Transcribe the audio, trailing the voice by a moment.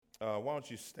Why don't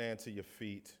you stand to your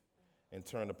feet and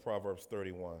turn to Proverbs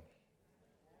 31.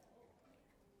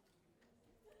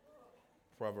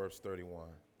 Proverbs 31.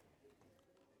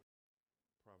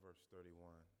 Proverbs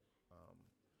 31.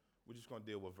 We're just going to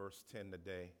deal with verse 10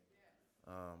 today.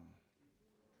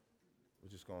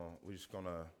 We're just going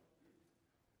to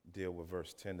deal with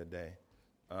verse 10 today.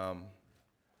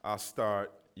 I'll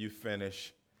start, you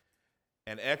finish.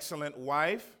 An excellent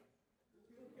wife.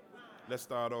 Let's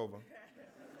start over.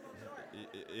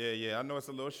 Yeah, I know it's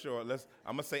a little short.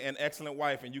 I'm going to say an excellent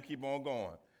wife, and you keep on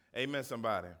going. Amen,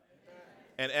 somebody.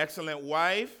 An excellent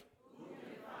wife. Who can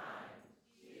find?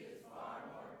 She is far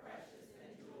more precious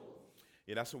than jewels.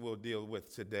 Yeah, that's what we'll deal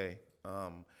with today.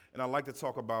 And I'd like to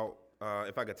talk about,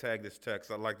 if I could tag this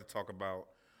text, I'd like to talk about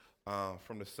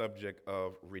from the subject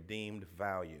of redeemed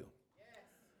value. Yes.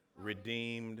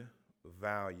 Redeemed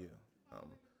value.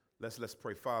 Let's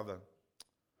pray. Father,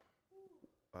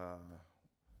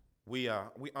 we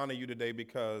honor you today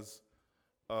because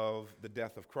of the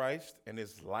death of Christ and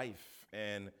his life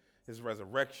and his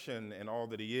resurrection and all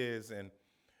that he is. And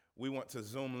we want to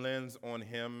zoom lens on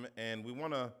him. And we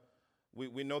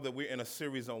know that we're in a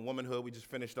series on womanhood. We just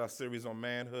finished our series on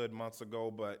manhood months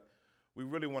ago, but we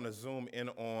really want to zoom in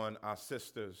on our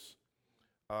sisters,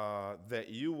 that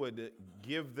you would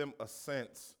give them a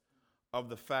sense of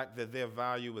the fact that their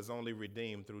value is only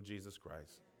redeemed through Jesus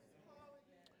Christ.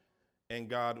 And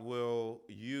God, will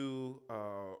you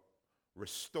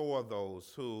restore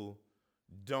those who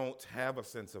don't have a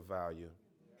sense of value,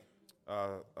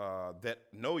 that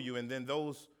know you, and then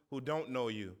those who don't know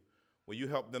you, will you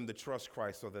help them to trust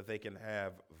Christ so that they can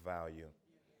have value?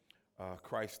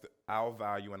 Christ, our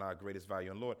value and our greatest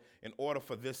value. And Lord, in order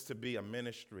for this to be a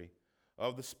ministry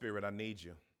of the Spirit, I need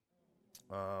you.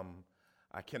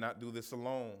 I cannot do this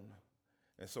alone.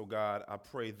 And so, God, I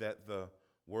pray that the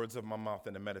words of my mouth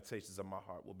and the meditations of my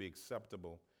heart will be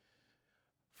acceptable,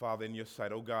 Father, in your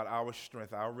sight. Oh, God, our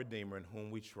strength, our Redeemer, in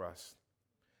whom we trust.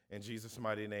 In Jesus'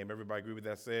 mighty name. Everybody agree with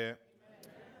that? Say it.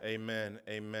 Amen.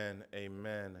 Amen.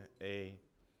 Amen.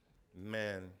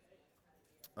 Amen.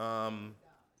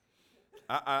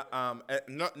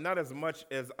 Not as much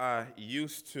as I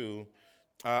used to.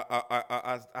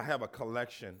 I have a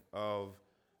collection of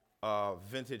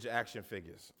vintage action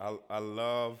figures. I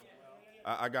love.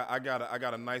 I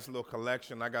got a nice little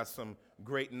collection. I got some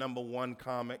great #1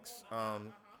 comics.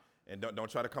 And don't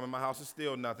try to come in my house and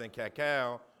steal nothing,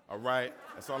 cacao. All right,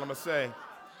 that's all I'm gonna say.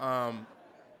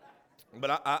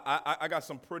 But I got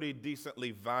some pretty decently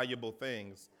valuable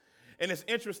things. And it's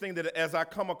interesting that as I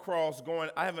come across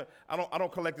I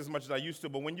don't collect as much as I used to,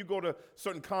 but when you go to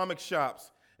certain comic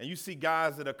shops and you see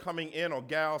guys that are coming in or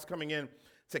gals coming in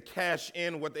to cash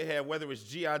in what they have, whether it's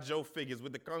G.I. Joe figures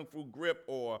with the Kung Fu grip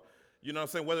or, you know what I'm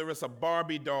saying, whether it's a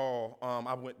Barbie doll.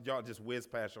 Y'all just whiz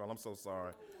past y'all. I'm so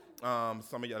sorry.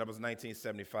 Some of y'all, that was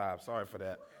 1975. Sorry for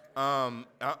that.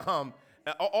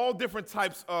 All different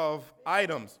types of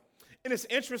items. And it's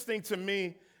interesting to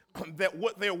me that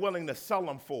what they're willing to sell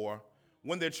them for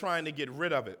when they're trying to get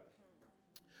rid of it.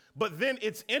 But then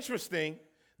it's interesting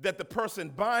that the person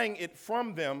buying it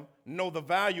from them know the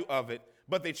value of it,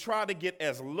 but they try to get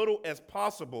as little as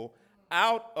possible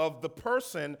out of the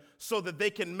person so that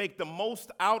they can make the most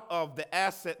out of the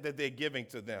asset that they're giving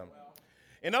to them.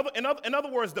 In other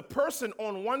words, the person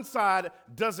on one side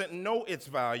doesn't know its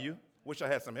value. Wish I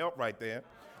had some help right there.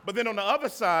 But then on the other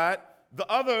side, the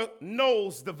other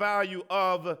knows the value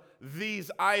of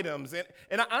these items.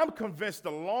 And I'm convinced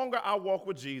the longer I walk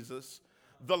with Jesus,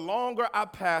 the longer I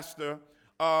pastor,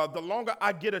 the longer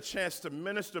I get a chance to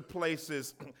minister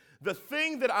places, the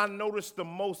thing that I notice the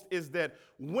most is that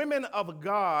women of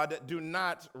God do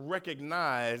not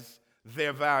recognize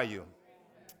their value.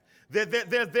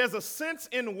 There's a sense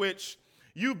in which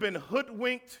you've been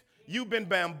hoodwinked, you've been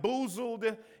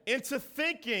bamboozled into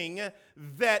thinking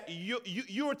that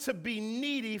you're to be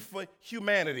needy for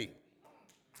humanity.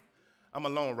 I'm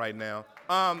alone right now.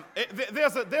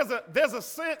 There's a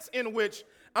sense in which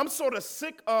I'm sort of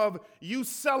sick of you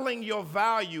selling your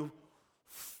value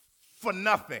for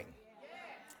nothing.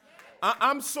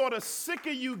 I'm sort of sick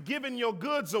of you giving your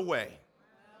goods away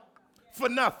for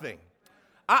nothing.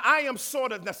 I am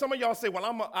sort of, now some of y'all say,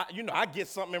 well, I get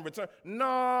something in return.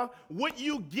 Nah, what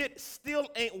you get still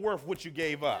ain't worth what you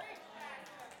gave up.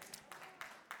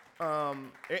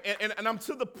 And I'm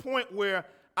to the point where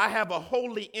I have a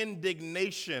holy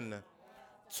indignation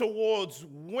towards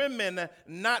women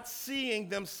not seeing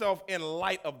themselves in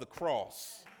light of the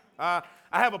cross. I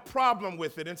have a problem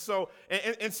with it. And so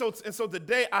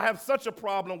today I have such a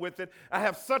problem with it. I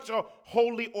have such a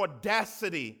holy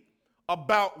audacity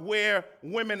about where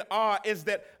women are, is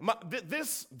that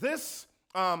this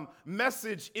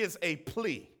message is a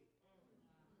plea.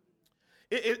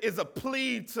 It is a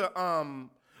plea to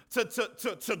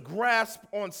grasp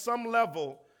on some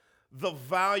level the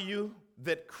value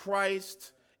that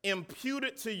Christ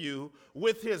imputed to you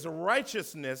with his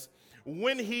righteousness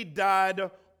when he died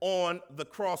on the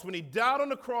cross. When he died on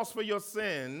the cross for your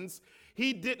sins,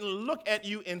 he didn't look at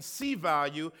you and see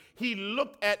value. He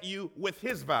looked at you with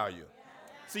his value.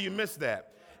 So you missed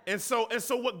that. And so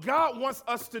what God wants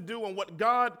us to do, and what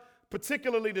God,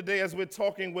 particularly today as we're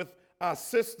talking with our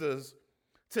sisters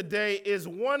today, is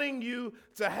wanting you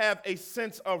to have a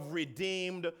sense of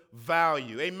redeemed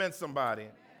value. Amen, somebody.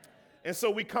 And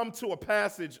so we come to a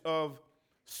passage of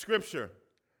Scripture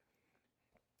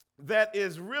that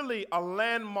is really a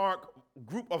landmark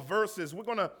group of verses. We're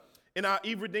going to, in our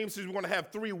Eve Redeemed series, we're going to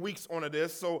have 3 weeks on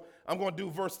this. So I'm going to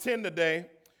do verse 10 today.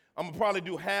 I'm going to probably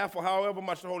do half or however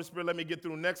much the Holy Spirit let me get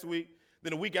through next week.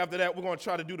 Then the week after that, we're going to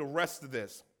try to do the rest of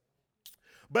this.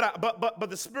 But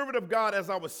the Spirit of God,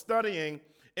 as I was studying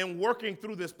and working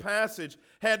through this passage,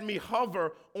 had me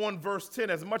hover on verse 10.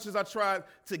 As much as I tried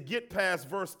to get past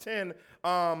verse 10,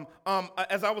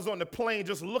 as I was on the plane,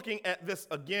 just looking at this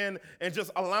again and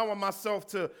just allowing myself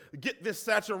to get this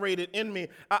saturated in me,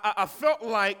 I felt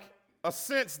like a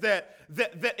sense that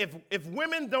if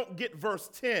women don't get verse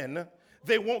 10,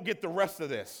 they won't get the rest of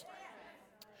this.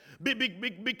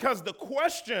 Because the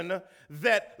question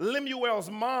that Lemuel's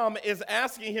mom is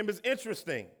asking him is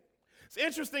interesting. It's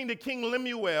interesting that King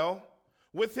Lemuel,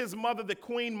 with his mother, the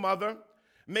queen mother,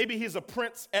 maybe he's a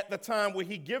prince at the time where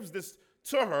he gives this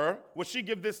to her, where she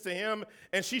gives this to him,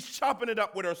 and she's chopping it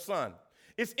up with her son.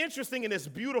 It's interesting and it's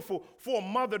beautiful for a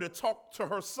mother to talk to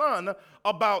her son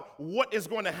about what is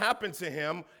going to happen to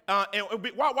him. And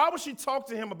why would she talk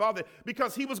to him about it?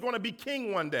 Because he was going to be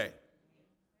king one day.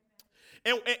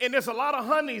 And there's a lot of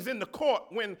honeys in the court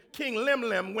when King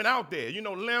Lemlem went out there. You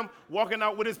know, Lem walking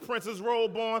out with his princess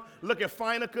robe on, looking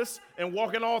finicus and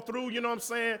walking all through, you know what I'm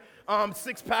saying?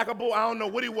 Six-packable, I don't know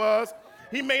what he was.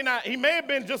 He may have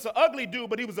been just an ugly dude,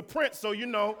 but he was a prince, so, you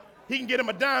know, he can get him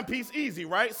a dime piece easy,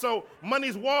 right? So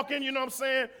money's walking, you know what I'm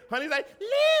saying? Honey's like,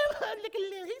 Lem, look at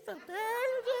Lem, he's so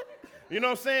bad. You know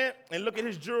what I'm saying? And look at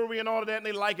his jewelry and all of that, and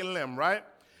they liking Lem, right?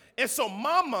 And so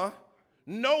mama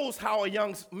knows how a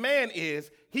young man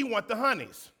is. He want the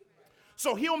honeys.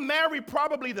 So he'll marry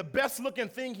probably the best looking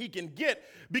thing he can get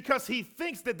because he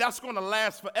thinks that that's going to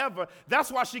last forever.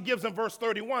 That's why she gives him verse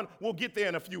 31. We'll get there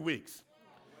in a few weeks.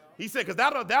 He said, because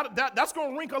that's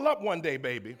going to wrinkle up one day,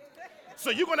 baby. So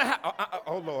you're going to have,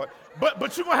 oh Lord,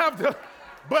 but you're going to have to,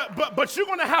 but you're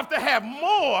going to have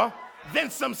more than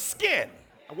some skin.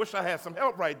 I wish I had some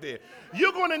help right there.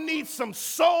 You're going to need some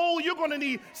soul. You're going to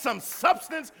need some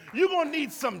substance. You're going to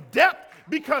need some depth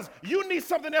because you need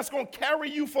something that's going to carry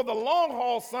you for the long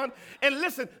haul, son. And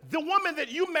listen, the woman that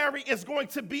you marry is going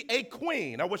to be a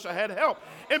queen. I wish I had help.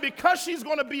 And because she's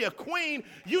going to be a queen,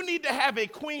 you need to have a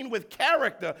queen with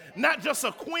character, not just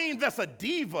a queen that's a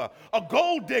diva, a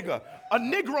gold digger, a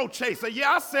Negro chaser.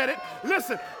 Yeah, I said it.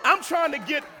 Listen, I'm trying to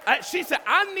get, she said,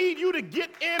 I need you to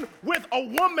get in with a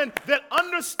woman that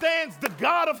understands the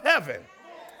God of heaven.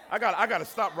 I got to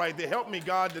stop right there. Help me,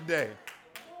 God, today.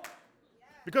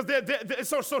 Because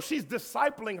so she's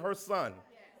discipling her son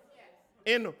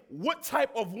in what type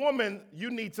of woman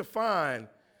you need to find.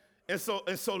 And so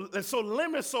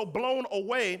Lem is so blown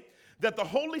away that the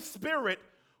Holy Spirit,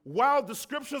 while the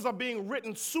scriptures are being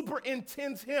written,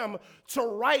 superintends him to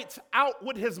write out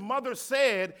what his mother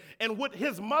said. And what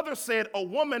his mother said, a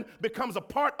woman becomes a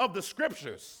part of the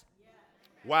scriptures.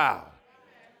 Wow.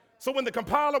 So when the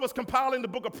compiler was compiling the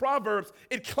book of Proverbs,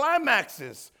 it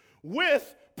climaxes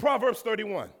with Proverbs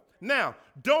 31. Now,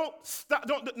 don't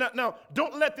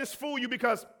let this fool you,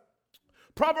 because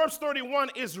Proverbs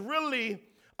 31 is really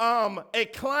a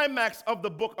climax of the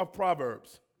book of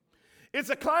Proverbs. It's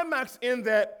a climax in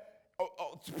that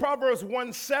Proverbs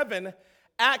 1:7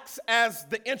 acts as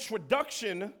the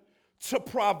introduction to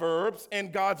Proverbs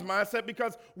and God's mindset,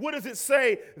 because what does it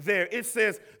say there? It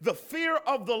says, the fear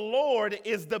of the Lord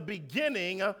is the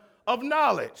beginning of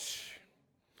knowledge.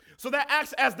 So that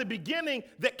acts as the beginning,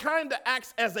 that kind of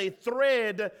acts as a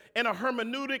thread and a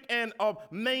hermeneutic and a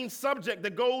main subject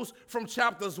that goes from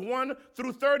chapters 1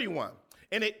 through 31.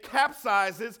 And it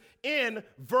capsizes in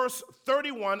verse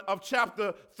 31 of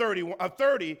chapter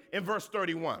 30 in verse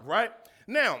 31, right?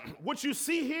 Now, what you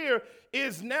see here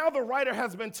is now the writer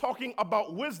has been talking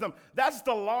about wisdom. That's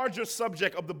the larger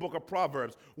subject of the book of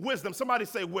Proverbs, wisdom. Somebody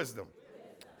say wisdom.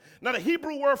 Now, the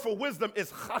Hebrew word for wisdom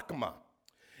is chakmah.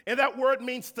 And that word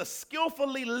means to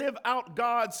skillfully live out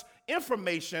God's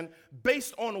information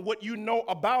based on what you know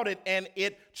about it and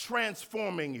it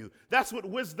transforming you. That's what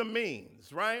wisdom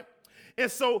means, right?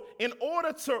 And so in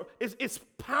order to, it's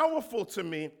powerful to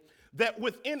me that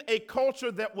within a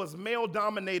culture that was male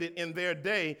dominated in their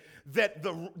day, that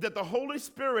the Holy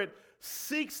Spirit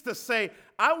seeks to say,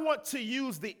 I want to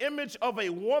use the image of a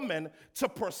woman to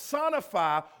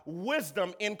personify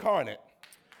wisdom incarnate.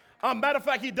 Matter of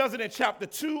fact, he does it in chapter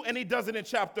 2, and he does it in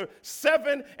chapter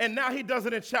 7, and now he does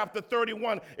it in chapter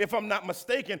 31, if I'm not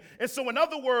mistaken. And so, in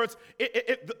other words,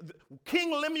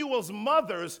 King Lemuel's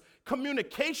mother's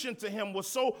communication to him was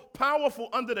so powerful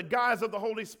under the guise of the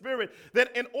Holy Spirit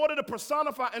that in order to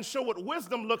personify and show what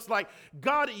wisdom looks like,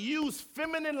 God used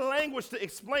feminine language to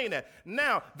explain it.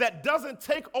 Now, that doesn't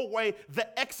take away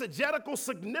the exegetical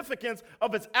significance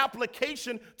of its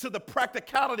application to the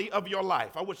practicality of your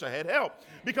life. I wish I had help,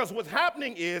 because what's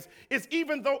happening is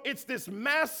even though it's this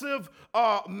massive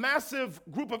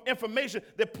group of information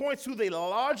that points to the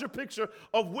larger picture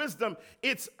of wisdom,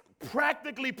 it's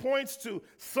practically points to,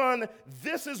 son,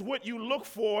 this is what you look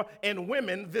for, and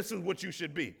women, this is what you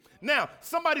should be. Now,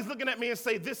 somebody's looking at me and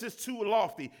say, this is too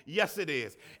lofty. Yes, it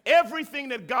is. Everything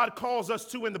that God calls us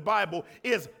to in the Bible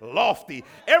is lofty.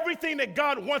 Everything that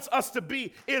God wants us to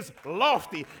be is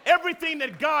lofty. Everything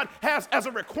that God has as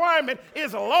a requirement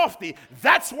is lofty.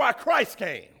 That's why Christ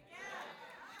came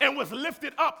and was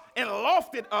lifted up and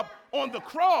lofted up on the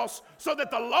cross, so that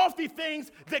the lofty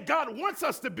things that God wants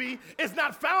us to be is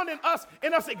not found in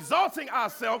us exalting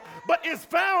ourselves, but is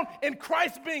found in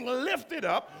Christ being lifted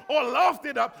up or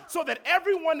lofted up, so that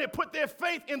everyone that put their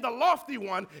faith in the lofty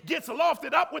one gets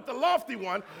lofted up with the lofty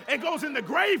one and goes in the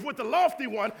grave with the lofty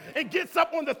one and gets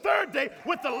up on the third day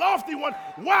with the lofty one.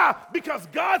 Why? Because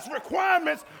God's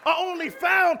requirements are only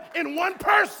found in one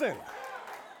person.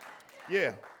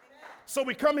 Yeah. So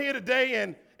we come here today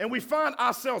and we find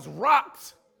ourselves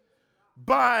rocked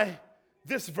by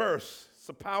this verse. It's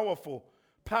a powerful,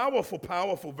 powerful,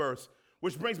 powerful verse,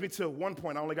 which brings me to one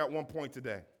point. I only got 1 point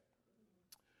today.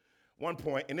 1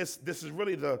 point, and this is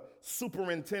really the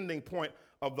superintending point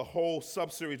of the whole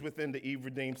sub-series within the Eve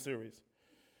Redeemed series.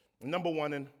 Number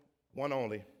one and one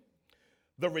only.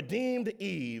 The redeemed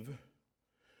Eve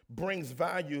brings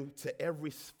value to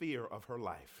every sphere of her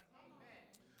life.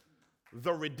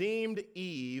 The redeemed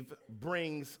Eve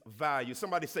brings value.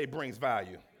 Somebody say brings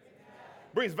value.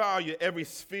 Brings value to every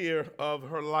sphere of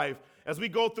her life. As we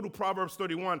go through Proverbs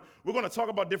 31, we're going to talk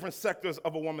about different sectors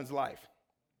of a woman's life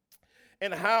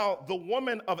and how the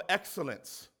woman of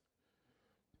excellence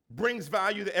brings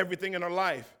value to everything in her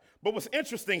life. But what's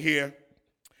interesting here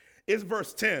is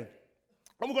verse 10.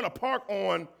 And we're going to park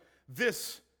on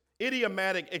this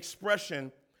idiomatic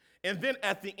expression, and then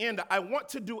at the end, I want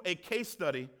to do a case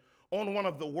study on one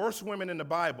of the worst women in the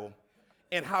Bible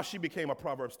and how she became a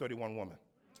Proverbs 31 woman.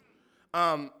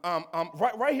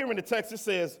 Right here in the text, it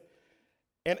says,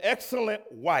 an excellent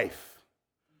wife,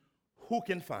 who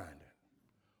can find her?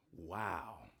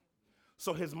 Wow.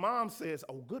 So his mom says,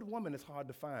 a good woman is hard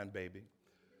to find, baby.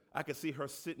 I could see her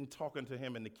sitting talking to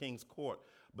him in the king's court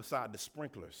beside the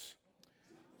sprinklers,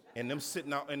 and them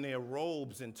sitting out in their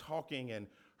robes and talking, and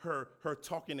her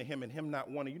talking to him and him not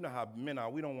wanting. You know how men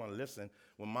are. We don't want to listen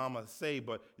when mama say,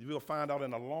 but we'll find out in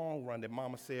the long run that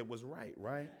mama said was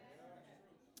right?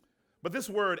 But this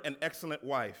word, an excellent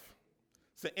wife,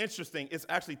 it's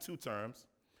actually two terms.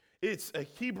 It's a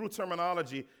Hebrew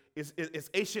terminology. It's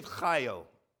Eshet Chayil.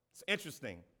 It's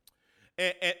interesting.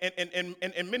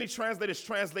 And many translators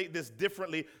translate this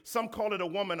differently. Some call it a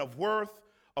woman of worth,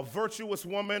 a virtuous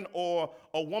woman, or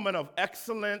a woman of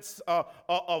excellence,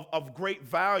 of great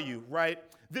value, right?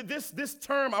 This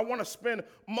term, I want to spend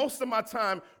most of my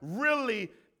time really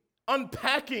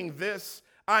unpacking this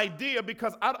idea,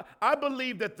 because I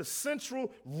believe that the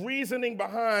central reasoning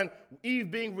behind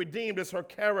Eve being redeemed is her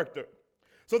character.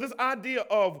 So this idea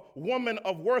of woman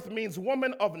of worth means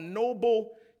woman of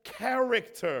noble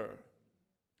character.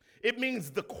 It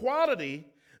means the quality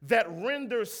that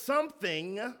renders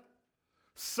something,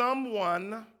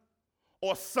 someone,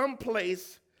 or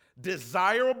someplace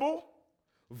desirable,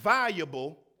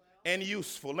 valuable, and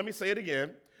useful. Let me say it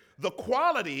again. The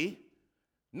quality,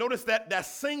 notice that that's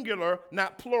singular,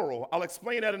 not plural. I'll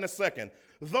explain that in a second.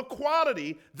 The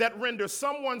quality that renders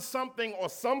someone, something, or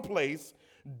someplace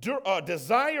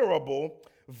desirable,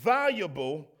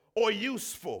 valuable, or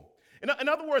useful. In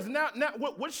other words, now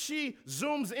what she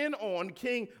zooms in on,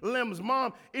 King Lem's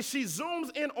mom, is she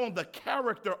zooms in on the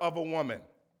character of a woman.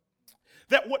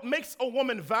 That what makes a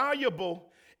woman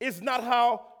valuable is not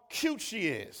how cute she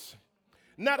is,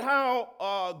 not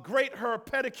how great her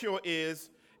pedicure is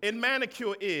in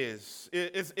manicure is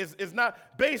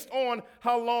not based on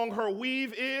how long her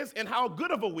weave is and how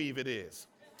good of a weave it is.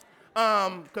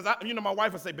 Because my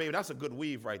wife would say, baby, that's a good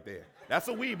weave right there. That's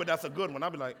a weave, but that's a good one.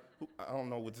 I'd be like, I don't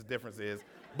know what the difference is.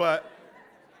 But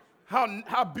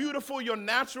how beautiful your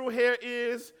natural hair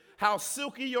is, how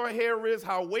silky your hair is,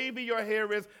 how wavy your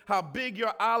hair is, how big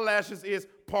your eyelashes is.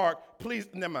 Park, please,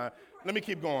 never mind. Let me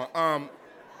keep going.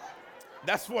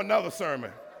 That's for another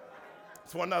sermon.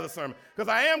 It's for another sermon. Because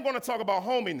I am going to talk about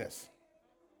hominess.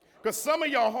 Because some of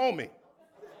y'all homey.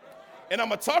 And I'm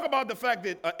going to talk about the fact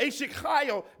that Eshet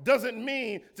Chayil doesn't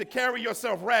mean to carry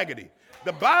yourself raggedy.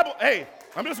 The Bible, hey,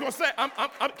 I'm just going to say,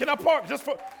 can I park just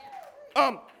for,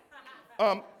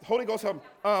 Holy Ghost help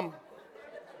me.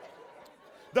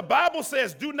 The Bible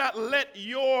says, do not let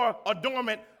your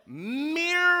adornment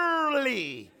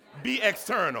merely be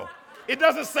external. It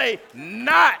doesn't say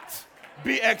not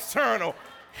be external.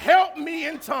 Help me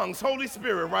in tongues, Holy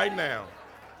Spirit, right now.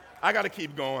 I got to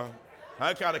keep going.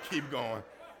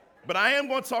 But I am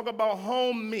going to talk about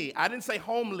homey. I didn't say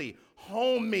homely,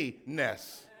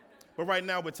 hominess. But right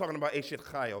now we're talking about Eshet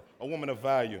Chayil, a woman of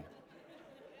value.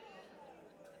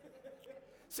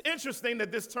 It's interesting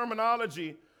that this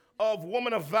terminology of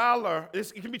woman of valor,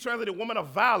 it can be translated woman of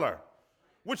valor,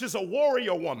 which is a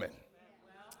warrior woman.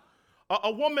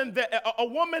 A woman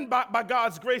by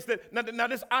God's grace. Now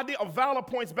this idea of valor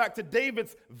points back to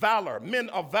David's valor, men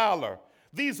of valor.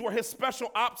 These were his special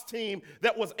ops team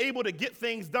that was able to get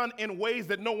things done in ways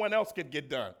that no one else could get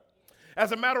done.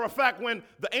 As a matter of fact, when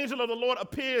the angel of the Lord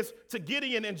appears to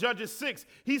Gideon in Judges 6,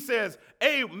 he says,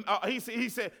 he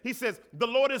says, the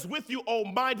Lord is with you, O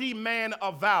mighty man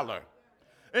of valor.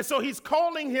 And so he's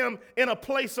calling him in a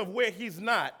place of where he's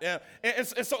not.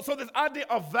 So this idea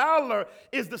of valor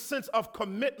is the sense of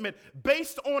commitment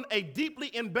based on a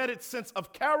deeply embedded sense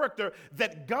of character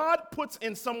that God puts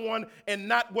in someone and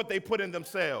not what they put in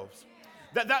themselves.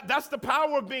 That's the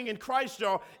power of being in Christ,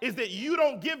 y'all, is that you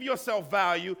don't give yourself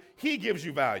value, he gives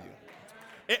you value.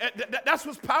 That's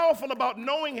what's powerful about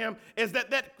knowing him, is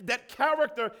that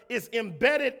character is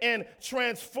embedded and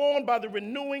transformed by the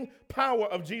renewing power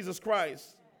of Jesus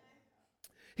Christ.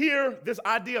 Here, this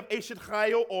idea of Eshet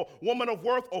Chayil, or woman of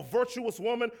worth, or virtuous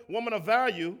woman, woman of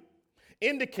value,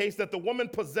 indicates that the woman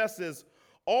possesses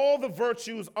all the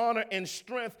virtues, honor, and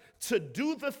strength to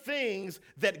do the things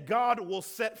that God will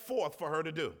set forth for her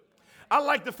to do. I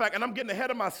like the fact, and I'm getting ahead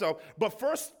of myself, but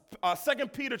 2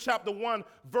 Peter chapter 1,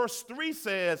 verse 3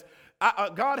 says,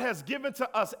 God has given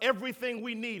to us everything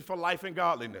we need for life and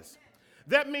godliness.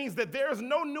 That means that there is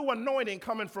no new anointing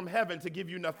coming from heaven to give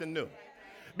you nothing new.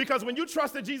 Because when you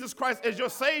trusted Jesus Christ as your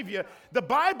Savior, the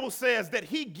Bible says that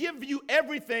he gives you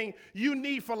everything you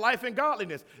need for life and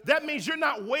godliness. That means you're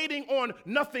not waiting on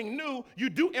nothing new. You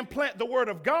do implant the word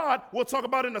of God. We'll talk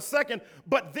about it in a second.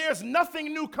 But there's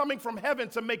nothing new coming from heaven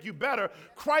to make you better.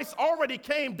 Christ already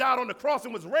came, died on the cross,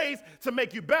 and was raised to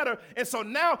make you better. And so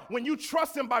now when you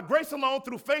trust him by grace alone,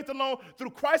 through faith alone, through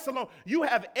Christ alone, you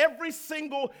have every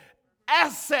single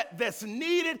asset that's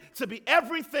needed to be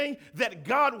everything that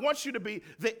God wants you to be.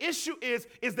 The issue is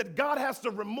that God has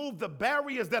to remove the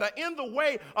barriers that are in the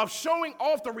way of showing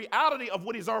off the reality of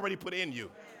what he's already put in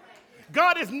you.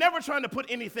 God is never trying to put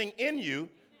anything in you.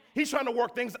 He's trying to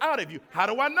work things out of you. How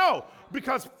do I know?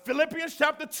 Because Philippians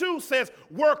chapter 2 says,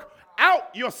 work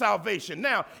out your salvation.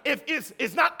 Now, if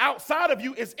it's not outside of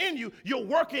you, it's in you, you're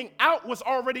working out what's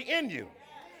already in you.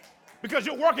 Because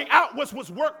you're working out what's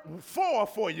worked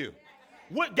for you.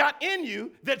 What got in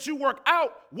you that you work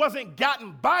out wasn't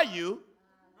gotten by you.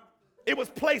 It was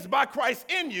placed by Christ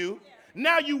in you.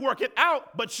 Now you work it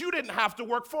out, but you didn't have to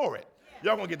work for it.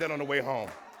 Y'all gonna get that on the way home.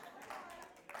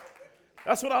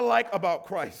 That's what I like about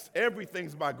Christ.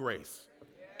 Everything's by grace.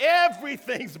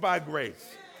 Everything's by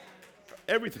grace.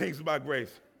 Everything's by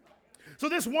grace. So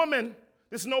this woman,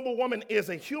 this noble woman, is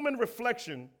a human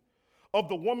reflection of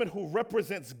the woman who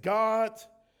represents God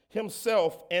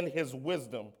himself and his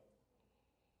wisdom.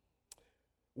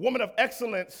 Woman of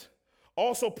excellence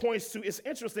also points to, it's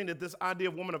interesting that this idea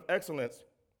of woman of excellence,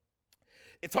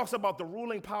 it talks about the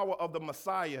ruling power of the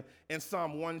Messiah in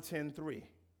Psalm 110:3. It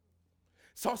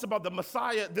talks about the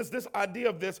Messiah, this idea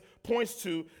of this points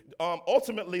to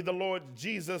ultimately the Lord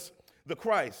Jesus the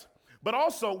Christ. But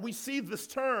also we see this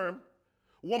term,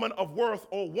 woman of worth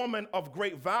or woman of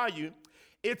great value,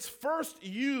 it's first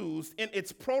used in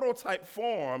its prototype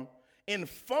form in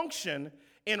function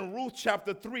in Ruth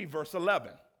chapter 3, verse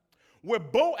 11, where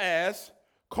Boaz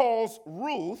calls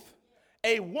Ruth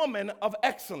a woman of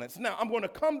excellence. Now, I'm going to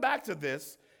come back to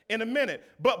this in a minute.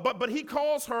 But he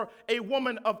calls her a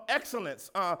woman of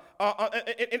excellence. And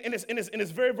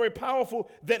it's very, very powerful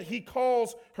that he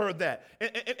calls her that.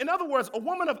 In other words, a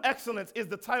woman of excellence is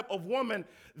the type of woman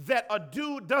that a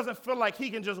dude doesn't feel like he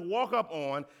can just walk up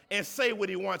on and say what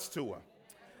he wants to her.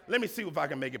 Let me see if I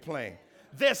can make it plain.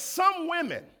 There's some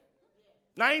women,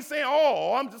 now I ain't saying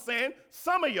all, I'm just saying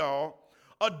some of y'all,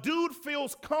 a dude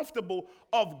feels comfortable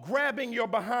of grabbing your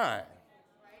behind.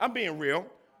 I'm being real.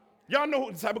 Y'all know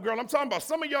who the type of girl I'm talking about.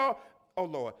 Some of y'all, oh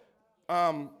Lord,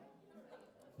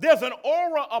 there's an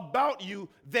aura about you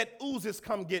that oozes,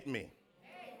 come get me.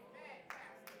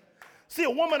 See, a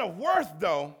woman of worth,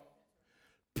 though,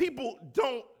 people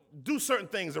don't do certain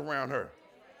things around her.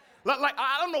 Like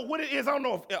I don't know what it is. I don't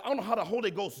know how the Holy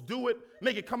Ghost do it,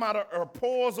 make it come out of her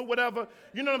pores or whatever.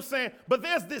 You know what I'm saying? But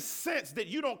there's this sense that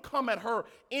you don't come at her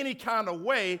any kind of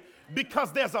way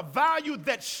because there's a value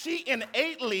that she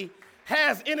innately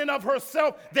has in and of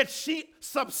herself that she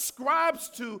subscribes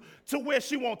to where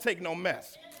she won't take no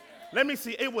mess. Let me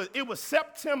see. It was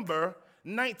September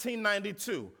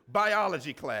 1992,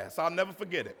 biology class. I'll never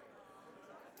forget it.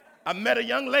 I met a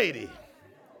young lady.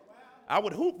 I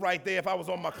would hoop right there if I was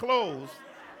on my clothes.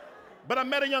 But I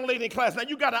met a young lady in class. Now,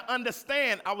 you got to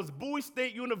understand, I was Bowie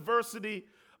State University,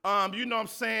 you know what I'm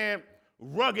saying,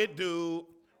 rugged dude,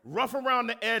 rough around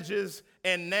the edges,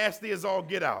 and nasty as all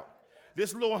get out.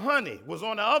 This little honey was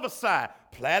on the other side,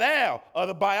 Platt Al, of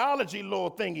the biology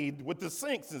little thingy with the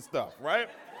sinks and stuff, right?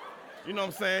 You know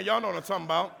what I'm saying? Y'all know what I'm talking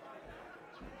about.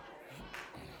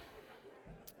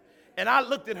 And I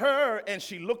looked at her, and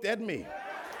she looked at me.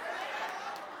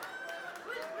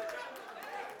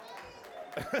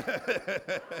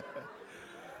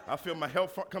 I feel my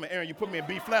health coming. Aaron, you put me in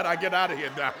B flat, I get out of here,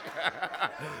 Doc.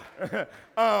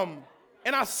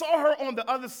 And I saw her on the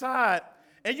other side,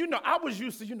 and you know, I was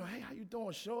used to, hey, how you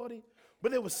doing, shorty?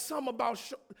 But there was something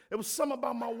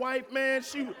about my wife, man.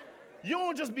 You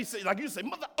don't just be saying, like you say,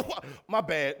 mother, my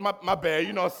bad, my bad.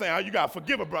 You know what I'm saying? You gotta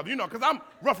forgive a brother, because I'm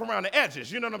rough around the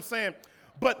edges. You know what I'm saying?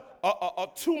 But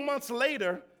 2 months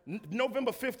later,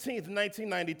 November 15th,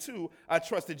 1992, I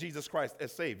trusted Jesus Christ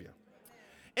as Savior.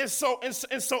 And so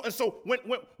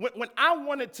when I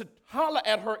wanted to holler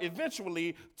at her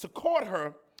eventually to court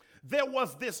her, there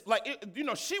was this,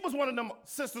 she was one of them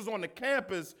sisters on the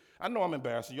campus. I know I'm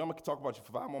embarrassing you. I'm going to talk about you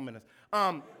for 5 more minutes.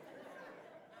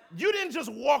 You didn't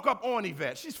just walk up on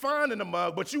Yvette. She's fine in the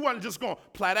mug, but you wasn't just going to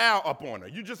plat out up on her.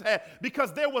 You just had,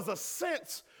 because there was a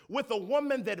sense with a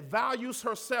woman that values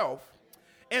herself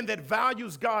and that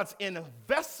values God's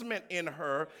investment in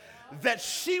her, that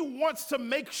she wants to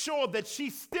make sure that she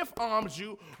stiff arms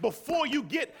you before you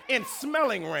get in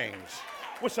smelling range.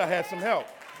 Wish I had some help.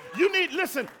 You need,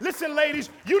 listen, ladies,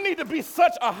 you need to be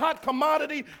such a hot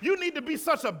commodity. You need to be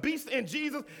such a beast in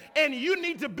Jesus, and you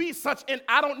need to be such an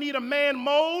I don't need a man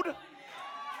mode,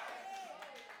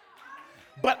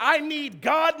 but I need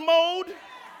God mode.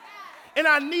 And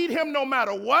I need him no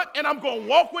matter what, and I'm going to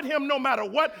walk with him no matter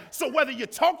what. So whether you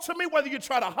talk to me, whether you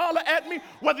try to holler at me,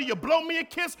 whether you blow me a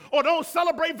kiss, or don't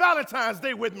celebrate Valentine's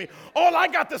Day with me, all I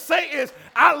got to say is,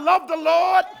 I love the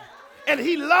Lord, and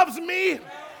he loves me,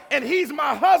 and he's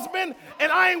my husband, and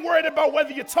I ain't worried about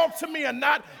whether you talk to me or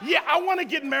not. Yeah, I want to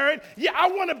get married. Yeah, I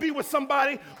want to be with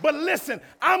somebody, but listen,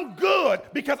 I'm good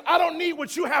because I don't need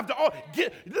what you have to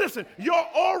get. Listen, your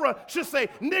aura should say,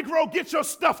 Negro, get your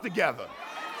stuff together.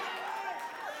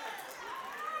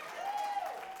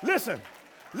 Listen,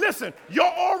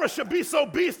 your aura should be so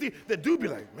beastly that dude be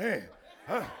like, man,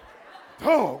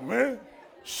 man,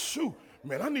 shoot,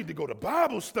 man, I need to go to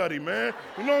Bible study, man.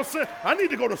 You know what I'm saying? I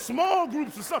need to go to small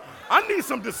groups or something. I need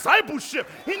some discipleship.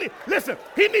 He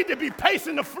need to be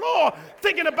pacing the floor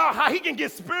thinking about how he can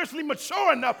get spiritually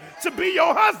mature enough to be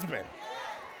your husband.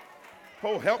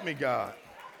 Oh, help me, God.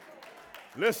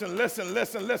 Listen.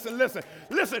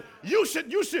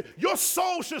 Your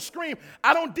soul should scream,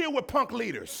 I don't deal with punk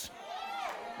leaders.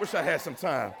 Wish I had some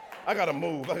time. I gotta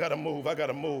move.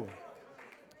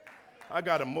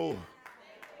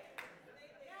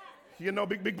 You know,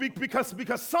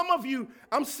 because some of you,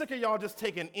 I'm sick of y'all just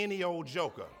taking any old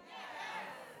joker.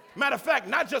 Matter of fact,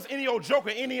 not just any old joker,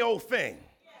 any old thing.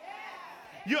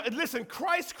 Listen,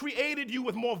 Christ created you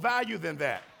with more value than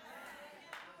that.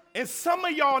 And some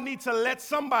of y'all need to let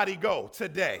somebody go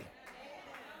today.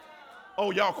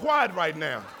 Oh, y'all quiet right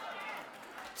now.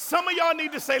 Some of y'all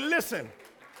need to say, listen,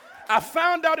 I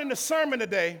found out in the sermon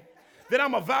today that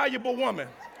I'm a valuable woman.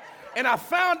 And I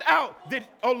found out that,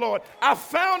 oh Lord, I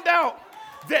found out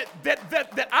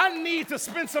that I need to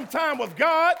spend some time with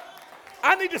God.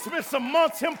 I need to spend some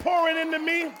months him pouring into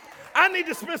me. I need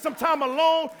to spend some time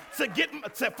alone for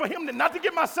him to, not to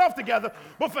get myself together,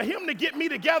 but for him to get me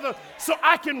together so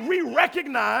I can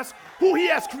re-recognize who he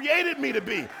has created me to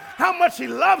be, how much he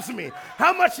loves me,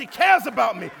 how much he cares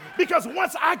about me. Because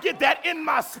once I get that in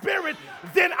my spirit,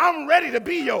 then I'm ready to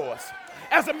be yours.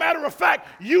 As a matter of fact,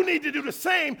 you need to do the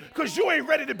same because you ain't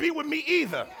ready to be with me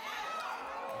either.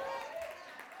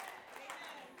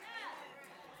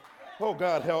 Oh,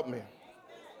 God, help me.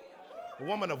 A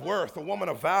woman of worth, a woman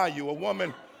of value, a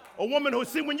woman who,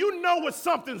 see, when you know what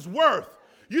something's worth,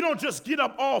 you don't just get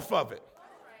up off of it.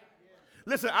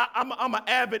 Listen, I'm an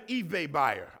avid eBay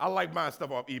buyer. I like buying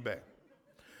stuff off eBay.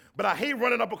 But I hate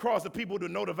running up across the people who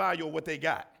know the value of what they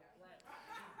got.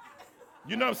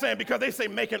 You know what I'm saying? Because they say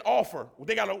make an offer.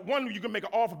 They got one, you can make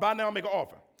an offer, buy now, make an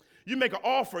offer. You make an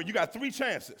offer, you got 3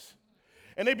 chances.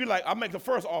 And they'd be like, I'll make the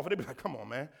first offer. They'd be like, come on,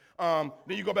 man.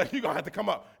 Then you go back, you're going to have to come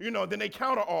up. Then they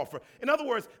counter offer. In other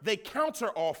words, they counter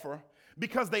offer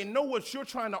because they know what you're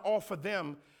trying to offer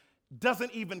them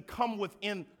doesn't even come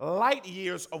within light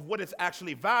years of what it's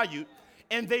actually valued.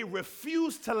 And they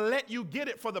refuse to let you get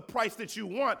it for the price that you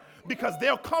want because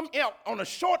they'll come out on the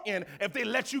short end if they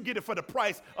let you get it for the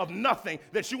price of nothing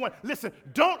that you want. Listen,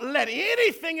 don't let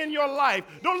anything in your life,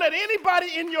 don't let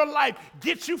anybody in your life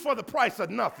get you for the price of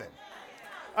nothing.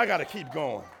 I got to keep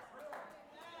going.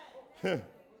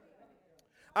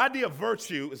 Idea of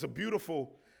virtue is a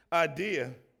beautiful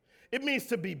idea. It means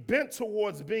to be bent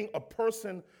towards being a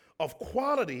person of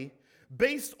quality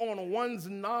based on one's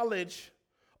knowledge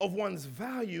of one's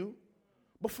value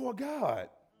before God.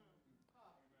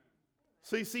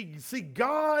 So you see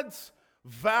God's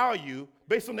value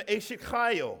based on the Eshik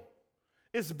Chayil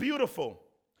is beautiful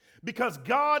because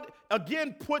God,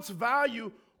 again, puts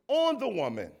value on the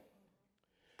woman.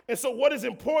 And so what is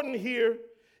important here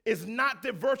is not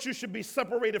that virtue should be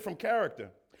separated from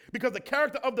character, because the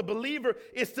character of the believer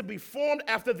is to be formed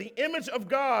after the image of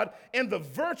God, and the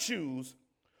virtues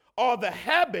are the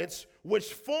habits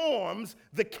which forms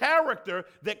the character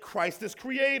that Christ has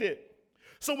created.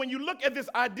 So when you look at this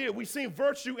idea, we've seen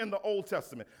virtue in the Old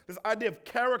Testament, this idea of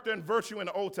character and virtue in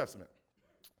the Old Testament.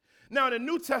 Now in the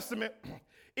New Testament,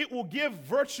 it will give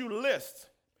virtue lists,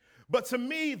 but to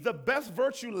me, the best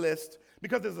virtue list,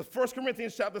 because there's a 1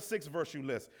 Corinthians chapter 6 virtue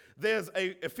list. There's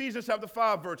a Ephesians chapter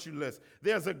 5 virtue list.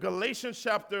 There's a Galatians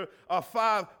chapter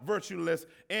 5 virtue list.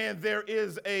 And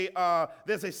there's a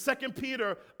 2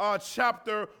 Peter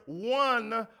chapter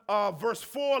 1 verse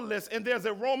 4 list. And there's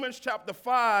a Romans chapter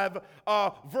 5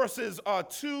 verses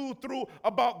 2 through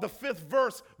about the 5th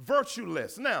verse virtue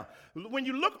list. Now, when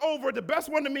you look over, the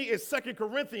best one to me is 2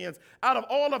 Corinthians out of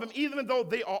all of them, even though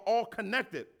they are all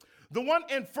connected. The one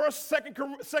in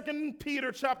 2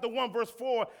 Peter chapter 1, verse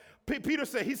 4, Peter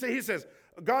says,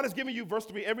 God has given you, verse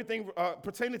 3, everything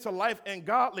pertaining to life and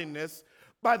godliness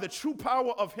by the true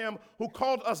power of him who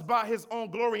called us by his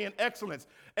own glory and excellence.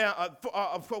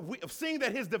 Seeing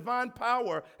that his divine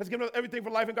power has given us everything for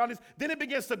life and godliness, then it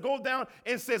begins to go down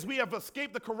and says, we have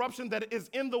escaped the corruption that is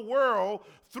in the world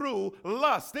through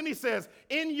lust. Then he says,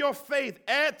 in your faith,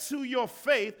 add to your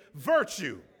faith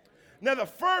virtue. Now the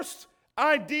first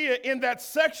idea in that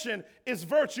section is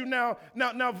virtue. Now,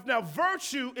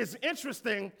 virtue is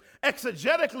interesting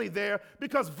exegetically there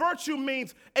because virtue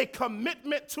means a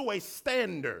commitment to a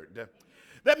standard.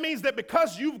 That means that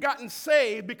because you've gotten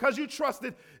saved, because you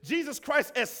trusted Jesus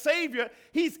Christ as Savior,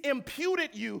 he's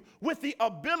imputed you with the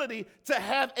ability to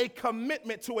have a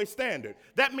commitment to a standard.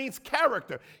 That means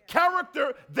character.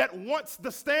 Character that wants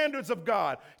the standards of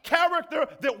God. Character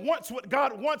that wants what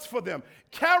God wants for them.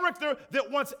 Character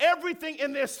that wants everything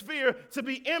in their sphere to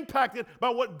be impacted by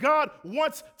what God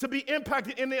wants to be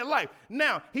impacted in their life.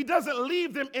 Now, he doesn't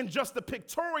leave them in just the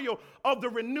pictorial of the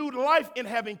renewed life in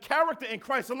having character in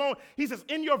Christ alone. He says,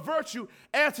 in your virtue,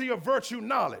 add to your virtue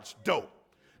knowledge. Dope.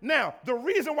 Now, the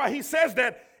reason why he says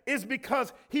that is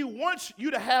because he wants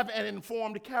you to have an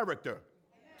informed character.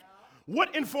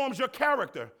 What informs your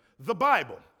character? The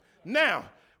Bible. Now,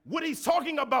 what he's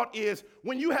talking about is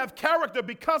when you have character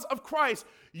because of Christ,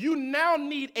 you now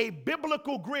need a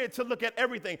biblical grid to look at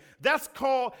everything. That's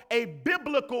called a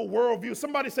biblical worldview.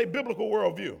 Somebody say biblical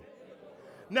worldview.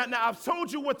 Now, I've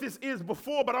told you what this is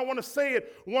before, but I want to say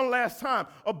it one last time.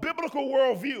 A biblical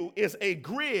worldview is a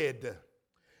grid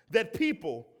that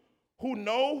people who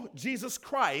know Jesus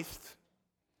Christ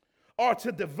are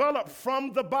to develop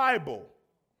from the Bible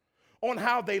on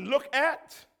how they look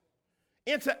at,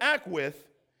 interact with,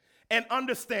 and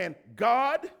understand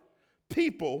God,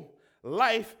 people,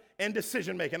 life, and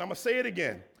decision making. I'm going to say it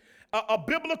again. A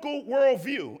biblical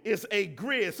worldview is a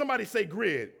grid. Somebody say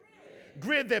grid.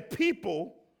 Grid that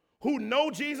people who know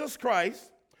Jesus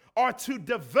Christ are to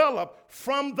develop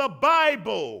from the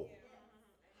Bible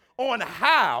on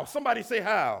how, somebody say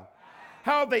how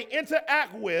they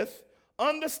interact with,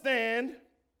 understand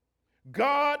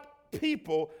God,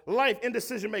 people, life, and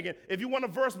decision making. If you want a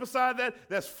verse beside that,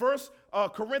 that's 1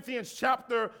 Corinthians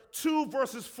chapter 2,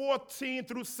 verses 14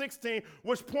 through 16,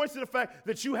 which points to the fact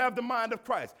that you have the mind of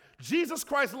Christ. Jesus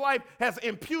Christ's life has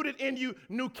imputed in you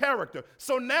new character.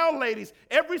 So now, ladies,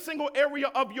 every single area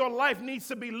of your life needs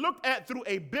to be looked at through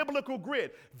a biblical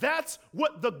grid. That's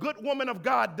what the good woman of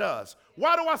God does.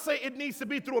 Why do I say it needs to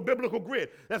be through a biblical grid?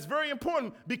 That's very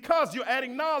important because you're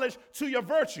adding knowledge to your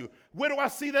virtue. Where do I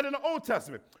see that in the Old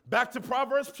Testament? Back to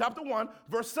Proverbs chapter 1,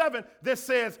 verse 7, that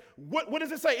says, what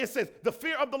does it say? It says, the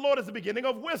fear of the Lord is the beginning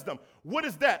of wisdom. What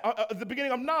is that? The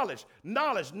beginning of knowledge.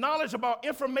 Knowledge about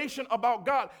information about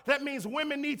God. That means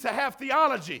women need to have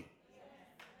theology.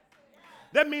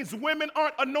 That means women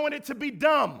aren't anointed to be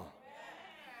dumb.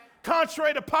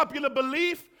 Contrary to popular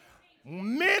belief,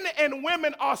 men and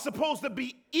women are supposed to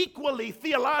be equally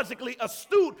theologically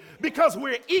astute because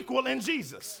we're equal in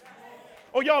Jesus.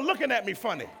 Oh, y'all looking at me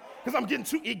funny because I'm getting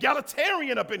too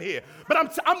egalitarian up in here. But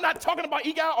I'm not talking about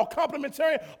egal or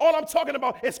complementarian. All I'm talking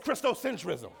about is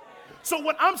Christocentrism. So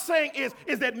what I'm saying is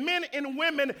that men and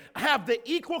women have the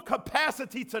equal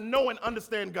capacity to know and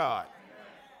understand God.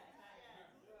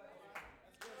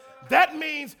 That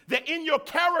means that in your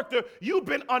character, you've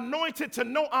been anointed to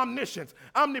know omniscience,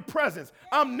 omnipresence,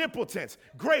 omnipotence,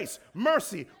 grace,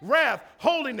 mercy, wrath,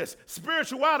 holiness,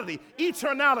 spirituality,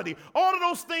 eternality, all of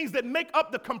those things that make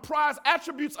up the comprised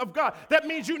attributes of God. That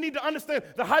means you need to understand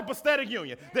the hypostatic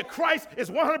union, that Christ is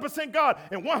 100% God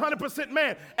and 100%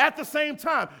 man at the same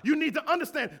time. You need to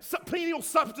understand penal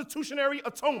substitutionary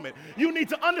atonement. You need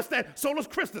to understand solus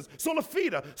Christus, sola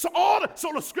fide,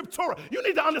 sola scriptura. You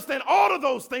need to understand all of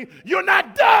those things. You're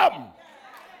not dumb.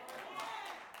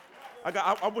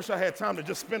 I wish I had time to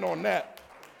just spend on that.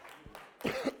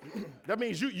 That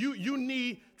means you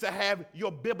need to have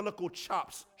your biblical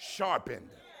chops sharpened.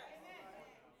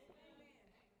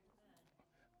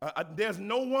 There's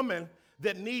no woman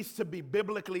that needs to be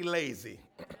biblically lazy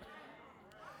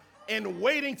and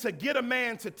waiting to get a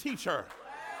man to teach her.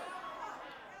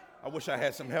 I wish I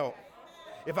had some help.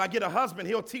 If I get a husband,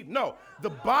 he'll teach. No,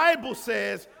 the Bible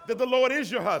says that the Lord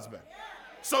is your husband.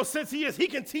 So since he is, he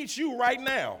can teach you right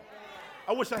now.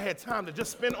 I wish I had time to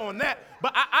just spend on that.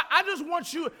 But I just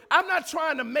want you, I'm not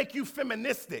trying to make you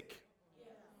feministic.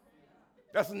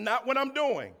 That's not what I'm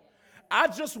doing. I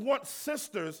just want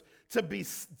sisters to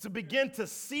begin to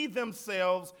see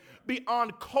themselves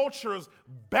beyond culture's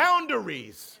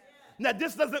boundaries. Now,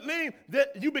 this doesn't mean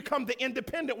that you become the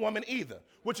independent woman either,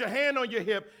 with your hand on your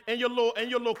hip and your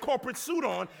little corporate suit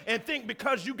on, and think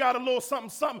because you got a little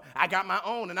something, I got my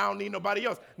own and I don't need nobody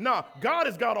else. No, God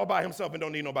is God all by himself and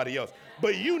don't need nobody else.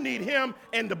 But you need him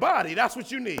and the body. That's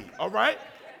what you need, all right?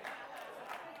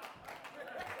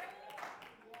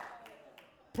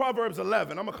 Proverbs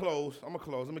 11. I'm going to close.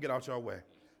 Let me get out your way.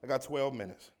 I got 12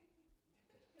 minutes.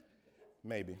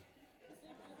 Maybe.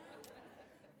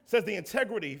 Says the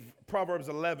integrity, Proverbs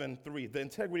 11:3, the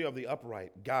integrity of the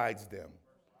upright guides them,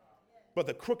 but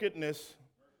the crookedness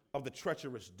of the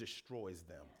treacherous destroys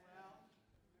them.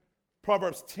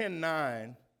 Proverbs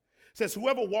 10:9 says,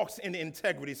 whoever walks in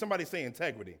integrity, somebody say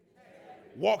integrity,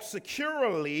 walks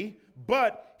securely,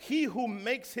 but he who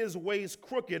makes his ways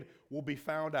crooked will be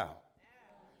found out.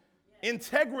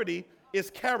 Integrity is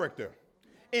character.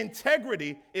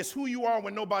 Integrity is who you are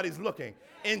when nobody's looking.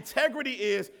 Integrity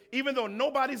is, even though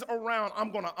nobody's around, I'm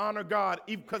going to honor God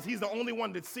because he's the only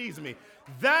one that sees me.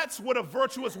 That's what a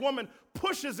virtuous woman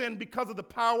pushes in because of the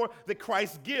power that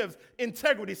Christ gives.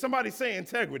 Integrity. Somebody say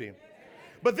integrity.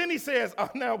 But then he says,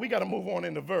 now we got to move on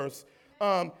in the verse.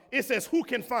 It says, who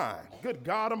can find? Good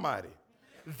God Almighty.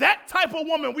 That type of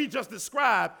woman we just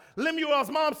described,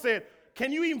 Lemuel's mom said,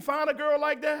 can you even find a girl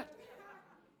like that?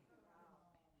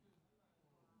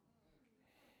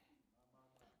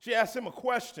 She asks him a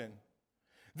question.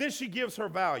 Then she gives her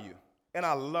value. And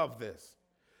I love this.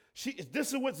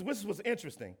 This is what's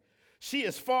interesting. She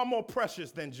is far more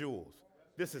precious than jewels.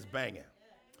 This is banging.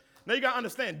 Now you got to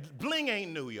understand, bling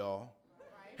ain't new, y'all.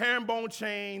 Herringbone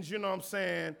chains, you know what I'm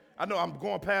saying? I know I'm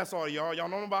going past all y'all. Y'all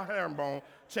know about herringbone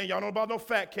chain. Y'all know about no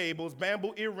fat cables,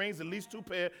 bamboo earrings, at least 2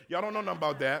 pair. Y'all don't know nothing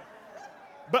about that.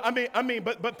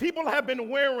 But but people have been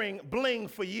wearing bling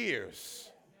for years.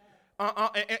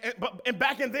 But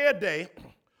back in their day,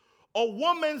 a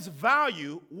woman's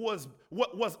value was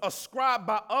ascribed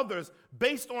by others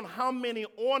based on how many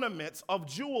ornaments of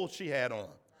jewels she had on.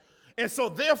 And so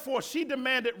therefore, she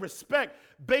demanded respect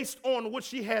based on what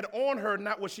she had on her,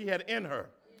 not what she had in her.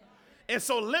 And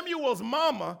so Lemuel's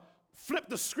mama flipped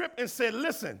the script and said,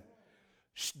 listen,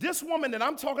 this woman that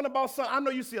I'm talking about, son, I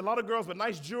know you see a lot of girls with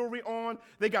nice jewelry on.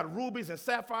 They got rubies and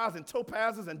sapphires and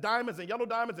topazes and diamonds and yellow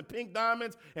diamonds and pink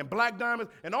diamonds and black diamonds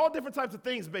and all different types of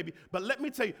things, baby. But let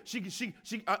me tell you,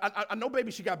 I know, baby,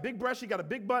 she got big breasts, she got a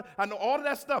big butt. I know all of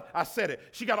that stuff. I said it.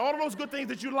 She got all of those good things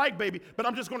that you like, baby. But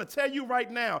I'm just going to tell you right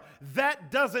now,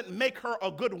 that doesn't make her a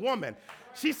good woman.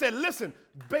 She said, listen,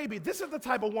 baby, this is the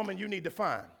type of woman you need to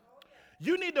find.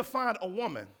 You need to find a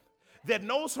woman that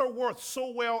knows her worth so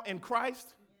well in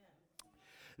Christ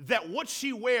that what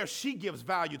she wears, she gives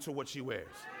value to what she wears.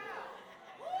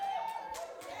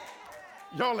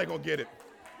 Y'all ain't gonna get it.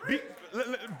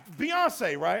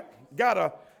 Beyonce, right,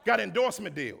 got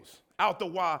endorsement deals out the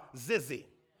wazizzy.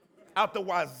 Out the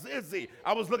wazizzy.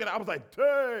 I was like,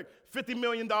 dang, $50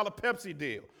 million Pepsi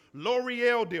deal,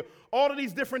 L'Oreal deal, all of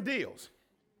these different deals.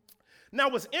 Now,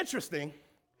 what's interesting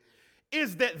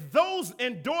is that those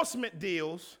endorsement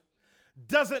deals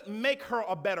doesn't make her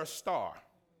a better star.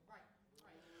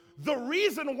 The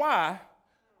reason why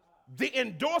the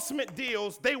endorsement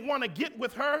deals they want to get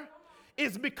with her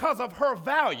is because of her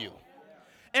value.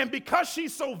 And because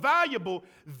she's so valuable,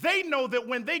 they know that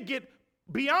when they get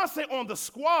Beyonce on the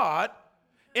squad,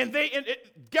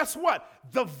 guess what?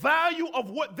 The value of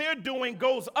what they're doing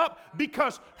goes up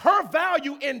because her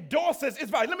value endorses its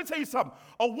value. Let me tell you something.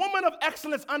 A woman of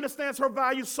excellence understands her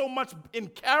value so much in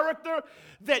character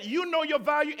that you know your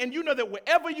value and you know that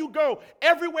wherever you go,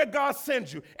 everywhere God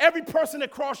sends you, every person that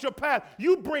crosses your path,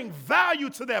 you bring value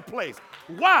to that place.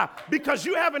 Why? Because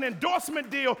you have an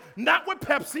endorsement deal, not with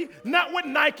Pepsi, not with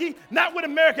Nike, not with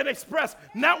American Express,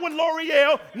 not with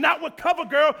L'Oreal, not with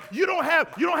CoverGirl. You don't have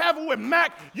it with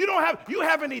Mac. You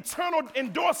have an eternal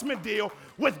endorsement deal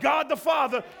with God the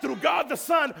Father, through God the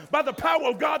Son, by the power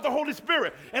of God the Holy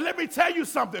Spirit. And let me tell you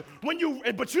something, but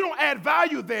you don't add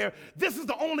value there. This is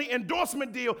the only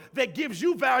endorsement deal that gives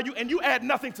you value and you add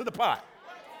nothing to the pot.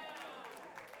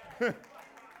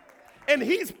 And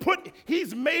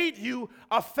he's made you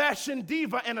a fashion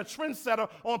diva and a trendsetter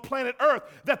on planet Earth,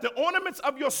 that the ornaments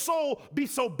of your soul be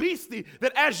so beastly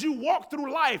that as you walk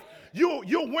through life, you're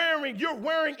wearing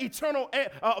eternal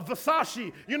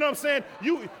Versace. You know what I'm saying?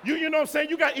 You know what I'm saying?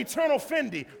 You got eternal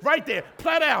Fendi right there,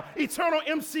 flat out, eternal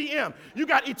MCM. You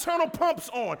got eternal pumps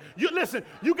on. You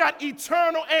got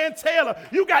eternal Ann Taylor.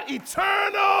 You got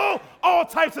eternal all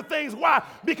types of things. Why?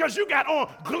 Because you got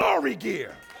on glory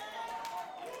gear.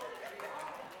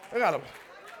 I got him.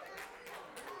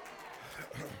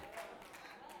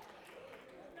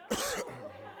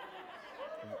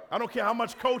 I don't care how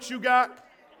much Coach you got.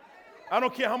 I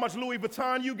don't care how much Louis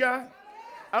Vuitton you got.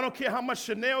 I don't care how much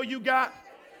Chanel you got.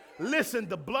 Listen,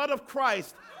 the blood of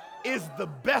Christ is the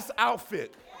best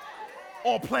outfit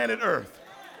on planet Earth.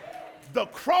 The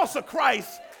cross of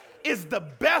Christ is the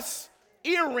best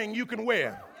earring you can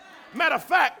wear. Matter of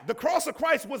fact, the cross of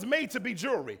Christ was made to be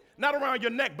jewelry, not around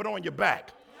your neck, but on your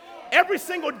back. Every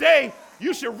single day,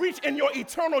 you should reach in your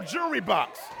eternal jewelry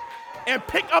box and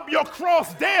pick up your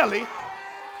cross daily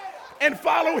and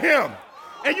follow him.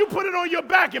 And you put it on your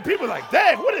back, and people are like,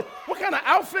 dang, what kind of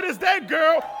outfit is that,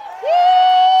 girl?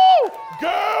 Woo!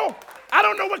 Girl, I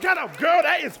don't know what kind of, girl,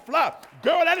 that is flop.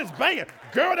 Girl, that is banging.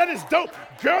 Girl, that is dope.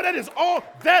 Girl, that is all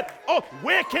that. Oh,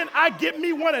 where can I get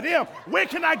me one of them? Where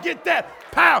can I get that?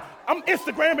 Pow, I'm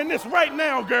Instagramming this right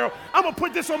now, girl. I'm going to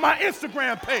put this on my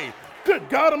Instagram page. Good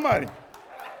God Almighty.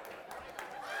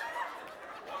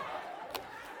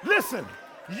 Listen,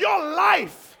 your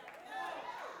life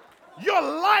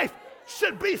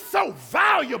should be so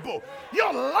valuable.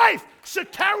 Your life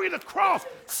should carry the cross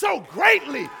so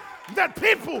greatly that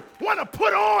people want to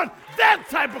put on that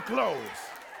type of clothes.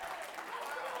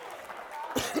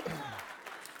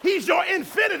 He's your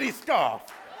infinity scarf.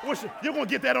 You're going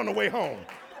to get that on the way home.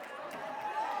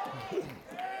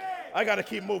 I got to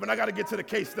keep moving. I got to get to the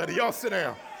case study. Y'all sit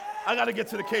down. I got to get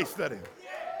to the case study.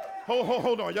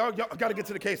 Hold on. Y'all got to get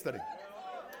to the case study.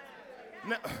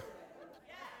 Now,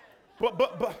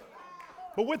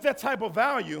 but with that type of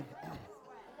value,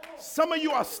 some of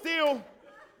you are still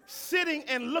sitting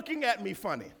and looking at me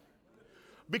funny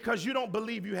because you don't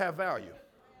believe you have value.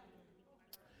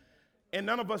 And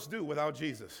none of us do without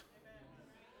Jesus.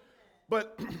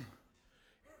 But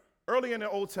early in the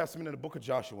Old Testament, in the book of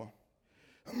Joshua,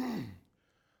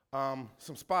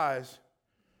 some spies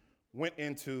went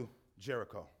into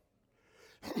Jericho.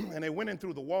 And they went in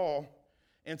through the wall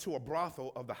into a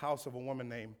brothel of the house of a woman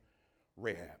named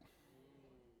Rahab.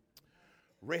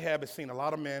 Rahab has seen a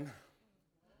lot of men,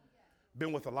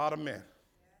 been with a lot of men,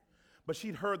 but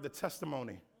she'd heard the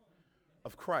testimony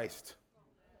of Christ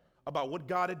about what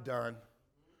God had done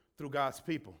through God's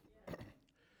people.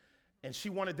 And she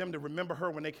wanted them to remember her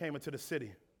when they came into the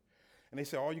city. And they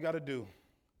said, all you got to do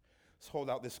is hold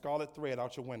out this scarlet thread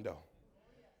out your window.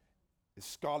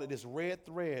 This red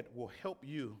thread will help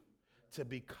you to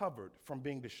be covered from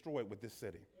being destroyed with this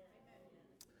city.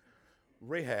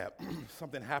 Rahab,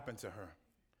 something happened to her.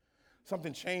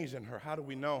 Something changed in her. How do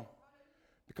we know?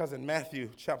 Because in Matthew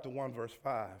chapter 1, verse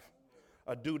 5,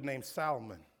 a dude named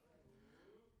Salmon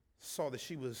saw that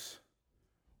she was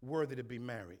worthy to be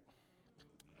married.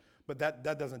 But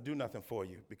that doesn't do nothing for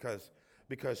you because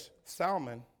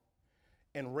Salmon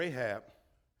and Rahab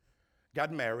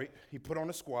got married. He put on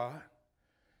a squad.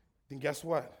 Then guess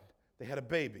what? They had a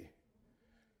baby.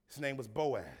 His name was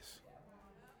Boaz.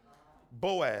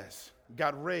 Boaz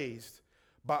got raised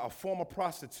by a former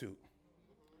prostitute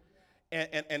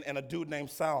and a dude named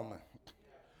Salmon.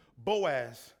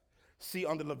 Boaz, see,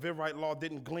 under the Levirate law,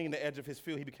 didn't glean the edge of his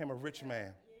field. He became a rich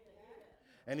man.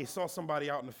 And he saw somebody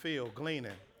out in the field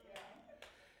gleaning.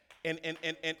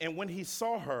 And when he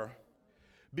saw her,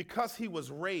 because he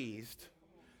was raised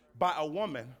by a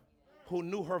woman who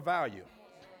knew her value.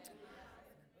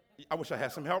 I wish I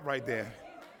had some help right there.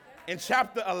 In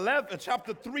chapter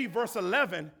 3, verse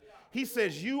 11, he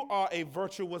says, you are a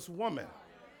virtuous woman.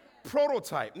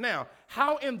 Prototype. Now,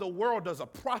 how in the world does a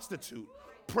prostitute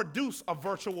produce a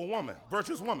virtuous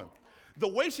woman? The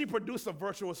way she produced a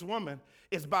virtuous woman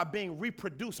is by being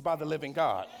reproduced by the living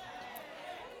God.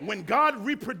 When God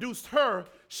reproduced her,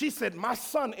 she said, my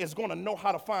son is going to know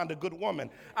how to find a good woman.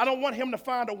 I don't want him to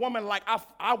find a woman like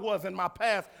I was in my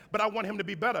past, but I want him to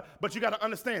be better. But you got to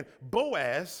understand,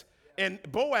 Boaz and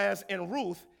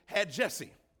Ruth had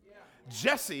Jesse.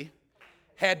 Jesse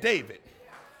had David.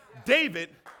 David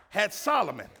had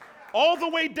Solomon. All the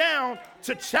way down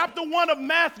to chapter 1 of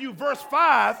Matthew, verse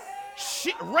 5,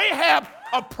 Rahab,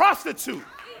 a prostitute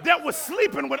that was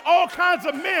sleeping with all kinds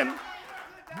of men,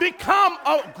 become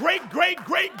a great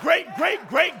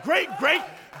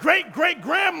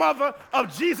grandmother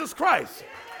of Jesus Christ.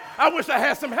 I wish I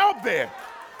had some help there.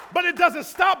 But it doesn't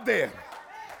stop there.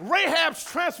 Rahab's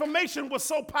transformation was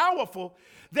so powerful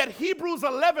that Hebrews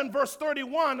 11 verse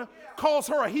 31 calls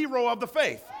her a hero of the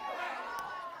faith.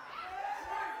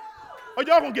 Oh,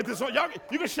 y'all gonna get this on.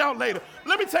 You can shout later.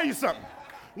 Let me tell you something.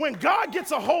 When God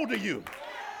gets a hold of you,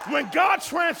 when God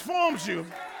transforms you,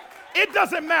 it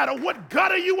doesn't matter what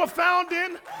gutter you were found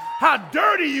in, how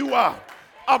dirty you are.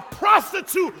 A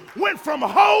prostitute went from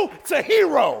hoe to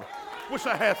hero. Wish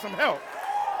I had some help.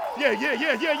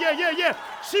 Yeah.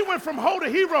 She went from hoe to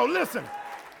hero. Listen,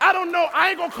 I don't know. I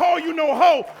ain't going to call you no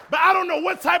hoe, but I don't know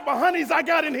what type of honeys I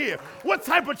got in here, what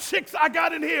type of chicks I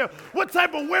got in here, what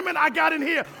type of women I got in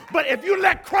here. But if you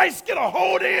let Christ get a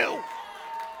hold of you,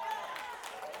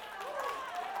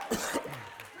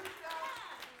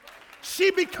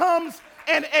 she becomes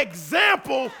an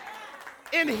example.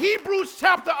 In Hebrews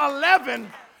chapter 11,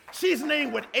 she's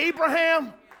named with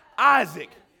Abraham, Isaac,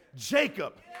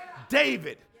 Jacob,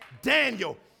 David,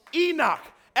 Daniel, Enoch,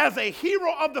 as a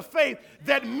hero of the faith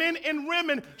that men and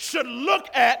women should look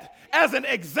at as an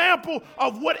example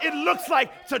of what it looks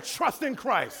like to trust in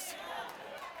Christ.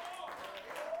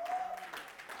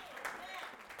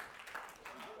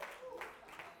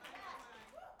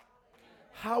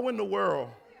 How in the world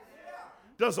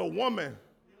does a woman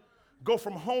go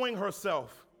from hoeing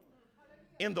herself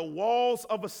in the walls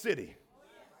of a city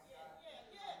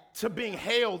to being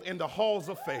hailed in the halls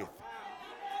of faith?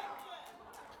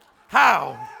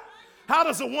 How? How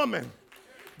does a woman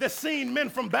that's seen men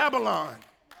from Babylon,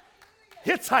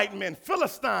 Hittite men,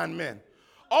 Philistine men,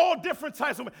 all different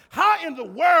types of men, how in the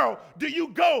world do you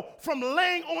go from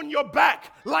laying on your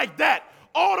back like that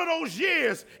all of those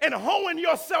years and hoeing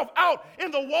yourself out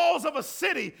in the walls of a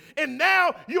city, and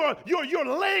now you're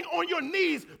laying on your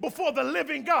knees before the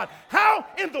living God? How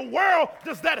in the world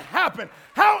does that happen?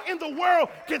 How in the world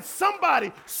can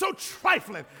somebody so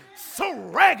trifling, so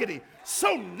raggedy,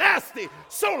 so nasty,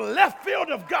 so left field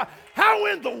of God, how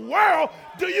in the world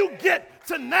do you get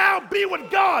to now be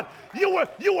with God? You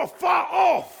were far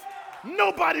off.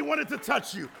 Nobody wanted to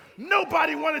touch you.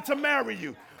 Nobody wanted to marry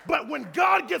you. But when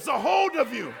God gets a hold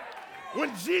of you,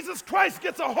 when Jesus Christ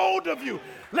gets a hold of you,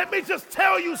 let me just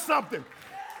tell you something.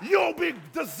 You'll be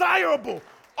desirable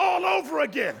all over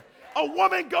again. A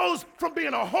woman goes from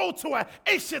being a hoe to an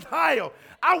Eshet Hayil.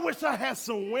 I wish I had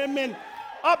some women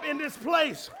up in this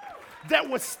place that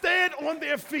would stand on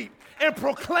their feet and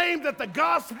proclaim that the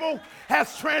gospel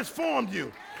has transformed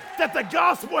you, that the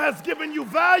gospel has given you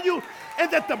value, and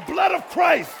that the blood of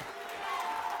Christ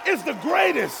is the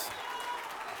greatest.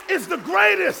 Is the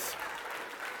greatest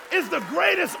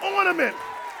ornament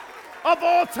of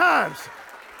all times.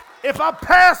 If I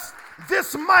pass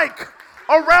this mic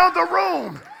around the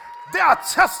room, There are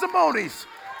testimonies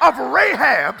of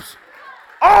Rahabs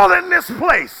all in this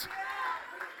place.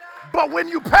 But when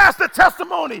you pass the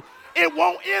testimony, it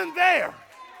won't end there.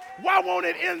 Why won't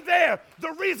it end there?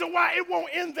 The reason why it won't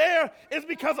end there is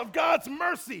because of God's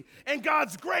mercy and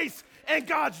God's grace and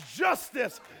God's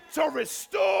justice to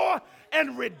restore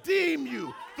and redeem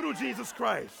you through Jesus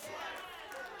Christ.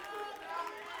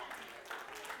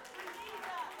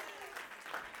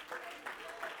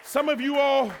 Some of you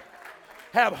all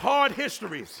have hard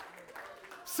histories.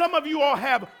 Some of you all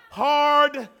have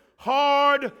hard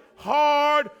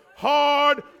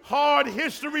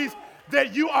histories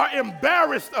that you are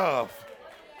embarrassed of.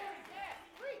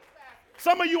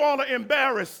 Some of you all are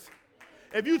embarrassed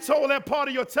if you told that part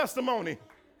of your testimony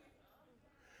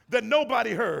that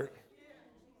nobody heard.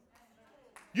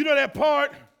 You know that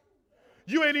part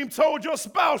you ain't even told your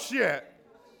spouse yet.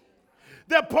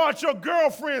 That part your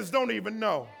girlfriends don't even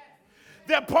know.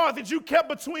 That part that you kept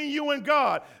between you and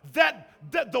God. That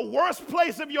the worst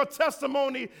place of your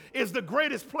testimony is the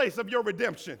greatest place of your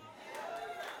redemption.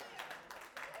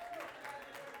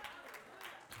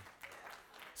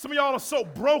 Some of y'all are so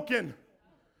broken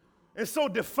and so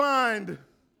defined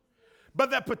by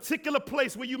that particular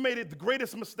place where you made it the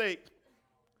greatest mistake.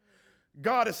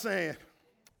 God is saying,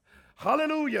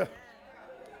 hallelujah.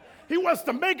 He wants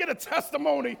to make it a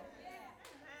testimony.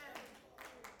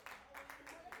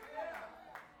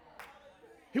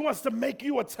 He wants to make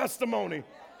you a testimony.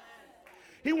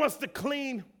 He wants to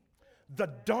clean the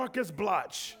darkest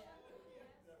blotch.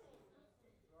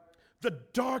 The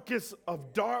darkest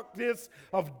of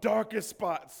darkest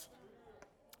spots.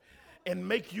 And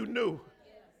make you new.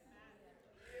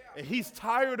 And he's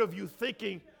tired of you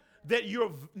thinking that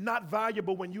you're not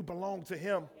valuable when you belong to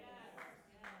him.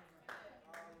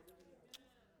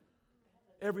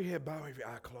 Every head bowed, every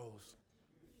eye closed.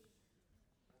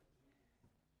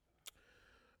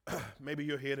 Maybe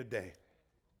you're here today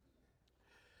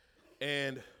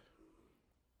and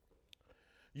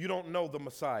you don't know the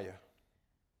Messiah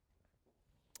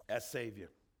as Savior.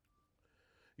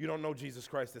 You don't know Jesus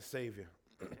Christ as Savior.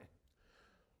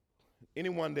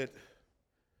 Anyone that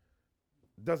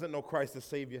doesn't know Christ as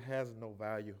Savior has no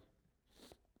value.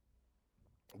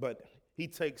 But he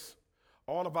takes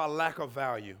all of our lack of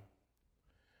value.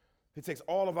 He takes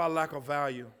all of our lack of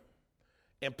value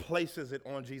and places it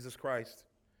on Jesus Christ.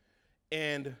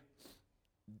 And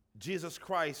Jesus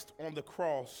Christ on the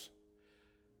cross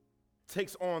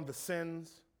takes on the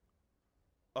sins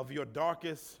of your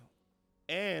darkest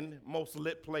and most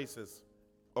lit places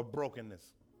of brokenness.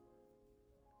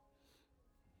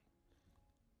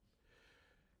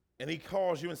 And he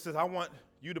calls you and says, I want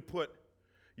you to put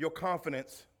your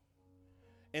confidence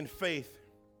and faith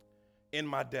in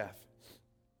my death.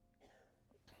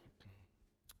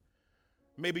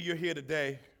 Maybe you're here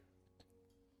today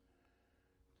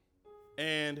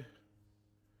and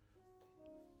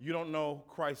you don't know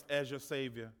Christ as your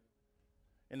Savior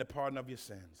and the pardon of your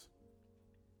sins.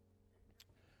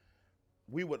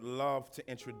 We would love to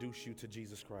introduce you to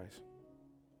Jesus Christ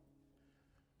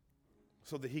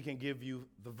so that he can give you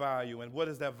the value. And what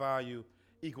does that value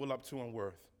equal up to in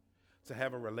worth? To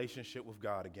have a relationship with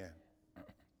God again.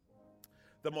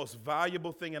 The most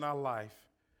valuable thing in our life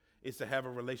is to have a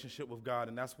relationship with God,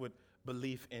 and that's what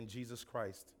belief in Jesus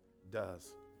Christ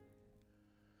does.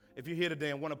 If you're here today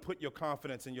and want to put your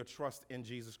confidence and your trust in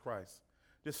Jesus Christ,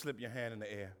 just slip your hand in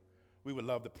the air. We would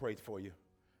love to pray for you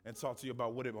and talk to you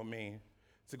about what it will mean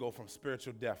to go from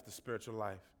spiritual death to spiritual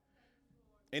life.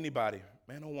 Anybody,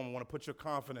 man or woman, want to put your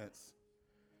confidence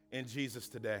in Jesus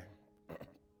today?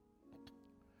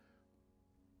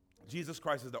 Jesus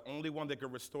Christ is the only one that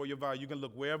can restore your value. You can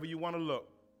look wherever you want to look.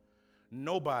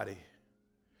 Nobody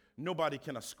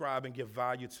can ascribe and give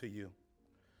value to you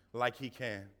like he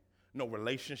can. No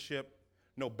relationship,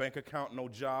 no bank account, no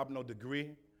job, no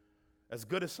degree. As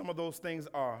good as some of those things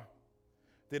are,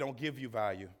 they don't give you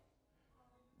value.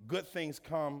 Good things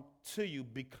come to you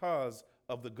because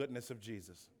of the goodness of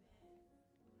Jesus.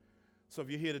 So if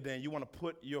you're here today and you want to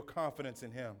put your confidence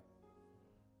in him,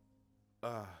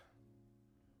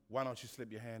 why don't you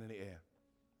slip your hand in the air?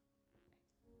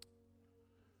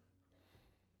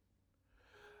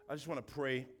 I just want to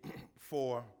pray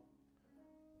for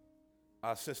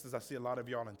our sisters. I see a lot of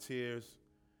y'all in tears,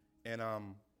 and I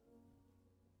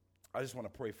just want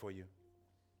to pray for you.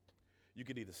 You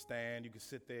could either stand, you could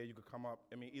sit there, you could come up.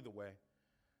 I mean, either way,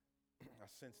 I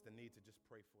sense the need to just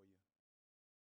pray for you.